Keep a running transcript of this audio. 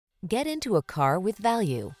Get into a car with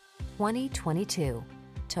value. 2022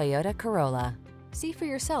 Toyota Corolla. See for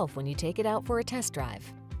yourself when you take it out for a test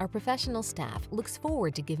drive. Our professional staff looks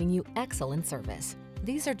forward to giving you excellent service.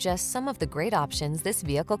 These are just some of the great options this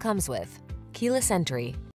vehicle comes with: keyless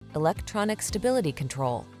entry, electronic stability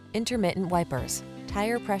control, intermittent wipers,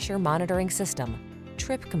 tire pressure monitoring system,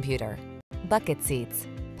 trip computer, bucket seats,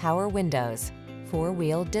 power windows,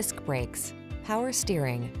 four-wheel disc brakes, power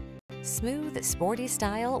steering. Smooth, sporty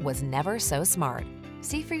style was never so smart.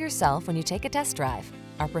 See for yourself when you take a test drive.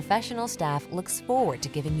 Our professional staff looks forward to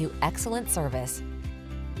giving you excellent service.